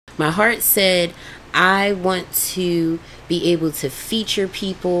My heart said, I want to be able to feature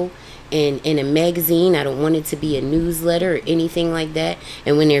people in a magazine. I don't want it to be a newsletter or anything like that.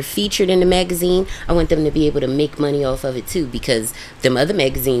 And when they're featured in the magazine, I want them to be able to make money off of it too, because them other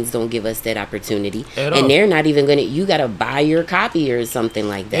magazines don't give us that opportunity. And they're not even gonna, you gotta buy your copy or something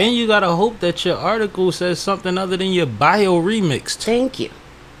like that. And you gotta hope that your article says something other than your bio remixed. Thank you.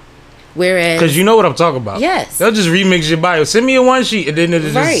 Whereas, because you know what I'm talking about. Yes, they'll just remix your bio. Send me a one sheet, and then it'll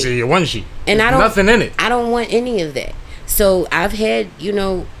just say your one sheet. And I don't, nothing in it. I don't want any of that. So I've had,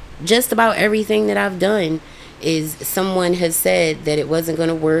 just about everything that I've done is someone has said that it wasn't going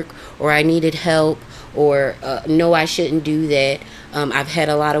to work, or I needed help, or no, I shouldn't do that. I've had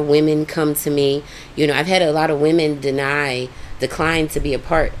a lot of women come to me. I've had a lot of women decline to be a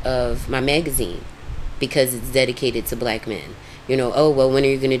part of my magazine because it's dedicated to black men. Oh, well, when are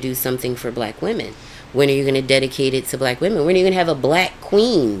you going to do something for black women? When are you going to dedicate it to black women? When are you going to have a Black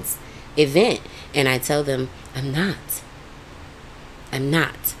Queens event? And I tell them, I'm not.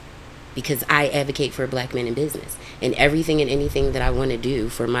 Because I advocate for black men in business. And everything and anything that I want to do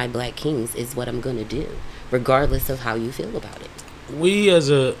for my black kings is what I'm going to do, regardless of how you feel about it. We as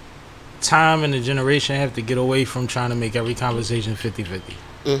a time and a generation have to get away from trying to make every conversation 50-50.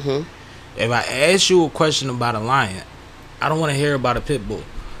 Mm-hmm. If I ask you a question about a lion, I don't want to hear about a pit bull.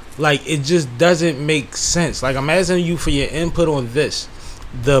 Like, it just doesn't make sense. Like, I'm asking you for your input on this.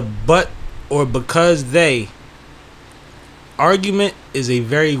 The but or because they argument is a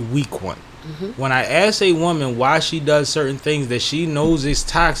very weak one. Mm-hmm. When I ask a woman why she does certain things that she knows is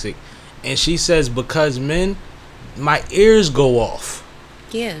toxic, and she says because men, my ears go off.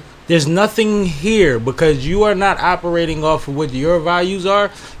 Yeah. There's nothing here because you are not operating off of what your values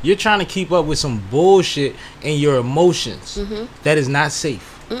are. You're trying to keep up with some bullshit in your emotions. Mm-hmm. That is not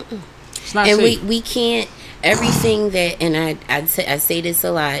safe. Mm-mm. It's not safe. And we can't, everything that, and I say this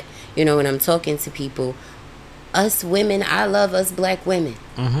a lot, when I'm talking to people, us women, I love us black women.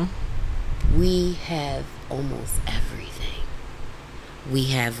 Mm-hmm. We have almost everything. We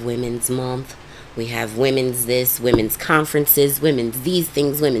have Women's Month. We have women's this, women's conferences, women's these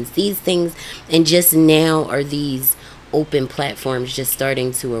things, and just now are these open platforms just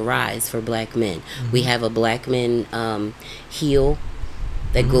starting to arise for black men. Mm-hmm. We have a Black Men Heal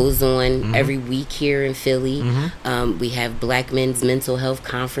that mm-hmm. goes on mm-hmm. every week here in Philly. Mm-hmm. We have Black Men's Mental Health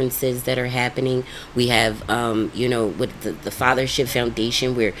Conferences that are happening. We have, with the Fathership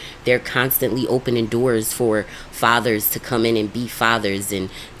Foundation, where they're constantly opening doors for fathers to come in and be fathers and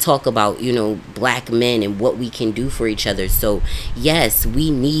talk about, black men and what we can do for each other. So, yes,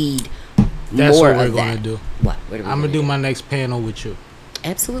 we need That's more what we're of gonna that. Do. What I'm gonna do my next panel with you.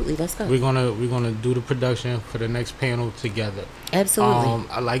 Absolutely, let's go. We're gonna do the production for the next panel together. Absolutely.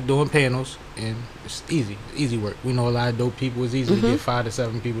 I like doing panels, and it's easy work. We know a lot of dope people. It's easy mm-hmm. to get 5 to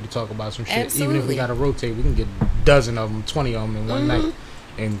 7 people to talk about some shit. Absolutely. Even if we gotta rotate, we can get a dozen of them, 20 of them in one mm-hmm. night,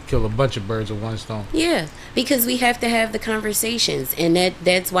 and kill a bunch of birds with one stone. Yeah, because we have to have the conversations, and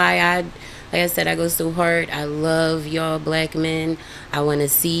that's why like I said, I go so hard. I love y'all black men. I want to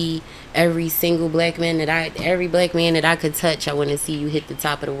see every single every black man that I could touch. I want to see you hit the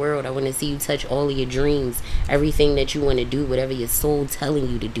top of the world. I want to see you touch all of your dreams, everything that you want to do, whatever your soul telling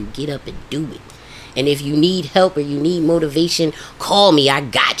you to do. Get up and do it. And if you need help or you need motivation, call me. I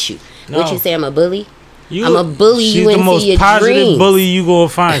got you. No. What you say? I'm a bully. I'm a bully you into your dreams. She's the most positive bully you gonna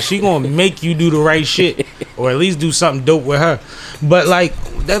find. She gonna make you do the right shit, or at least do something dope with her. But like,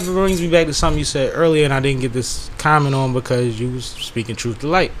 that brings me back to something you said earlier, and I didn't get this comment on because you was speaking truth to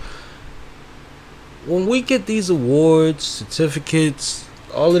light. When we get these awards, certificates,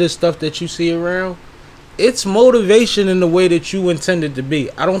 all of this stuff that you see around, it's motivation in the way that you intended to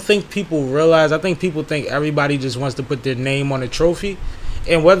be. I don't think people realize. I think people think everybody just wants to put their name on a trophy.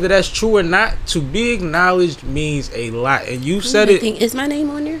 And whether that's true or not, to be acknowledged means a lot. And you said it. Is my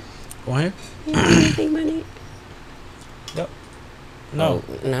name on there? Go ahead. You think my name? Yep. No.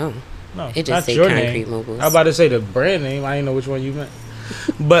 Oh, no. No. It just say Concrete Moguls. I was about to say the brand name. I didn't know which one you meant.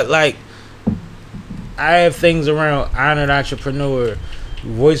 But like, I have things around honored entrepreneur,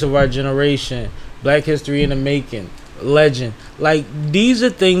 voice of our generation, Black History in the Making, legend. Like, these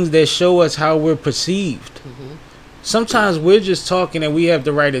are things that show us how we're perceived. Mm-hmm. Sometimes we're just talking and we have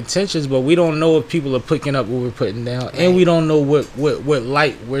the right intentions, but we don't know if people are picking up what we're putting down, right. And we don't know what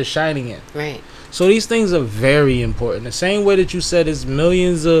light we're shining in. Right. So these things are very important. The same way that you said there's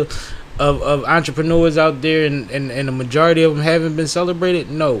millions of entrepreneurs out there and the majority of them haven't been celebrated.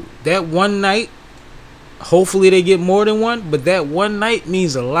 No, that one night Hopefully they get more than one, but that one night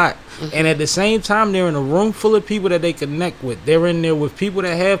means a lot. And at the same time, they're in a room full of people that they connect with. They're in there with people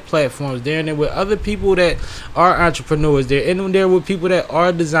that have platforms. They're in there with other people that are entrepreneurs. They're in there with people that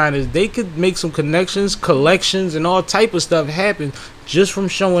are designers. They could make some connections, collections, and all type of stuff happen just from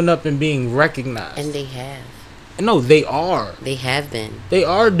showing up and being recognized. And they have. No, they are. They have been. They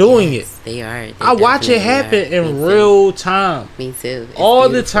are doing it. They are. They I watch it happen in real time. Me too. It's all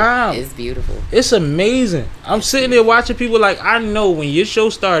beautiful. The time. It's beautiful. It's amazing. I'm sitting there watching people like, I know when your show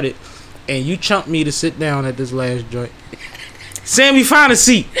started and you chumped me to sit down at this last joint. Sammie, find a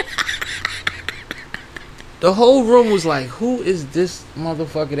seat. The whole room was like, who is this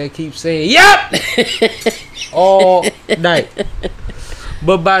motherfucker that keeps saying, yep! All night.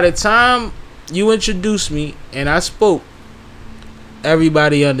 But by the time you introduced me and I spoke,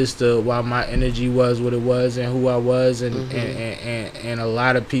 everybody understood why my energy was what it was and who I was, and and a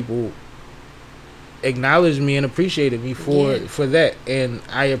lot of people acknowledged me and appreciated me for that, and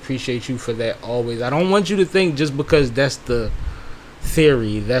I appreciate you for that always. I don't want you to think just because that's the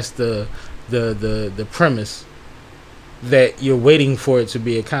theory, that's the premise, that you're waiting for it to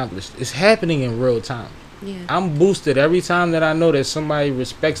be accomplished. It's happening in real time. Yeah. I'm boosted every time that I know that somebody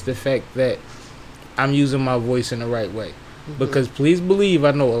respects the fact that I'm using my voice in the right way. Because please believe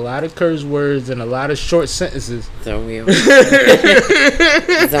I know a lot of curse words and a lot of short sentences. Don't we all? Don't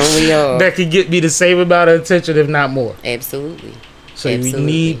we all? That could get me the same amount of attention, if not more. Absolutely. So we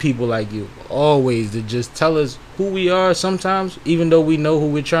need people like you always to just tell us who we are sometimes, even though we know who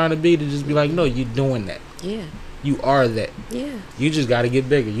we're trying to be, to just be like, no, you're doing that. Yeah. You are that. Yeah. You just got to get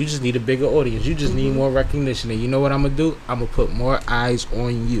bigger. You just need a bigger audience. You just need more recognition. And you know what I'm going to do? I'm going to put more eyes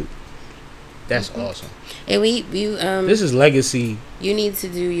on you. That's awesome. And this is legacy. You need to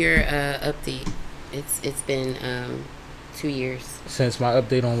do your update. It's been 2 years since my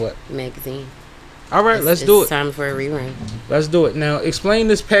update on what magazine. All right, let's do it. It's time for a rerun. Let's do it now. Explain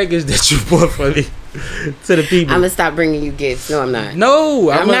this package that you bought for me to the people. I'm gonna stop bringing you gifts. No, I'm not. No,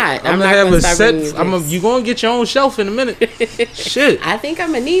 I'm not. I'm gonna have a set. You gonna get your own shelf in a minute. Shit. I think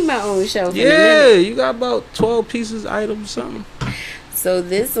I'm gonna need my own shelf. Yeah, in a minute. You got about 12 pieces, items, something. So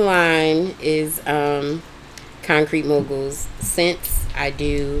this line is Concrete Mogul's scents. I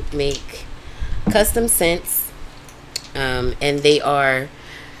do make custom scents, and they are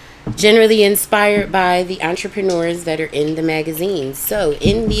generally inspired by the entrepreneurs that are in the magazine. So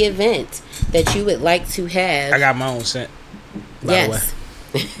in the event that you would like to have, I got my own scent, by the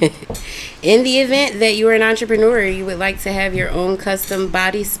way. In the event that you're an entrepreneur, you would like to have your own custom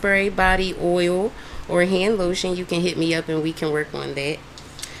body spray, body oil, or hand lotion, you can hit me up and we can work on that.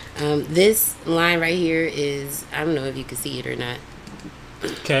 This line right here is, I don't know if you can see it or not.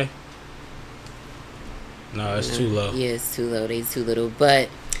 Okay. No, it's too low. Yeah, it's too low. It's too little. But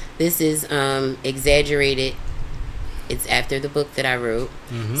this is exaggerated. It's after the book that I wrote.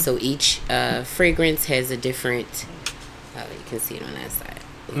 So each fragrance has a different, oh, you can see it on that side.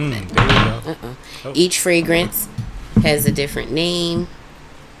 There you go. Oh. Each fragrance has a different name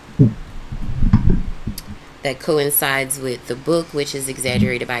that coincides with the book, which is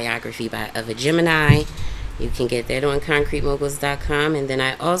Exaggerated Biography of a Gemini. You can get that on concretemoguls.com. And then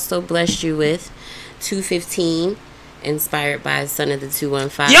I also blessed you with 215, inspired by Son of the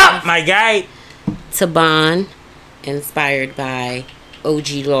 215. Yup, my guy. Taban, inspired by OG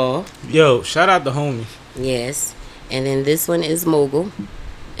Law. Yo, shout out the homie. Yes. And then this one is Mogul,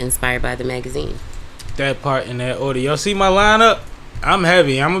 inspired by the magazine. That part in that order. Y'all see my lineup? I'm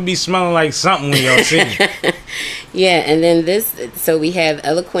heavy. I'm going to be smelling like something when y'all see me. Yeah, and then this, so we have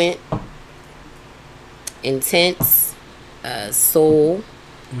Eloquent, Intense, Soul.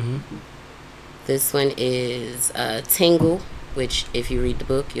 This one is Tingle, which if you read the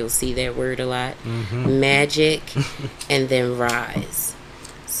book, you'll see that word a lot. Magic, and then Rise.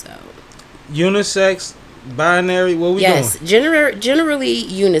 So unisex, binary, what we doing? Yes, generally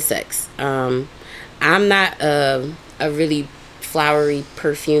unisex. I'm not a really flowery,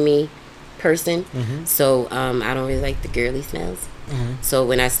 perfumey person, so I don't really like the girly smells. So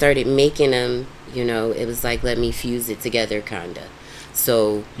when I started making them, you know, it was like, let me fuse it together, kinda.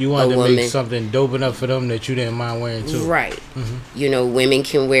 So you wanted to make something dope enough for them that you didn't mind wearing too, right? You know, women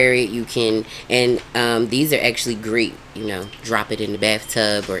can wear it. You can, and these are actually great. You know, drop it in the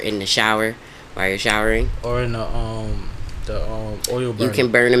bathtub or in the shower while you're showering, or in the oil burner. You can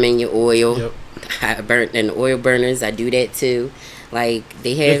burn them in your oil. Yep. I burnt in the oil burners. I do that too. Like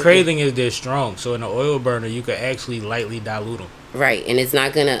they have. The crazy thing is they're strong, so in the oil burner you can actually lightly dilute them. Right, and it's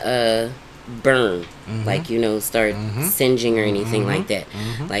not gonna burn, like, you know, start singeing or anything like that.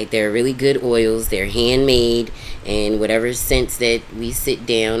 Like, they're really good oils. They're handmade, and whatever scents that we sit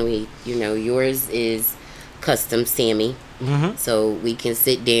down, you know, yours is custom Sammie. So we can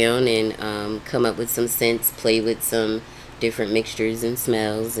sit down and come up with some scents, play with some different mixtures and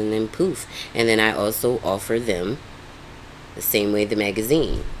smells, and then poof. And then I also offer them the same way the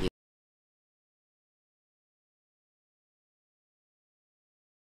magazine.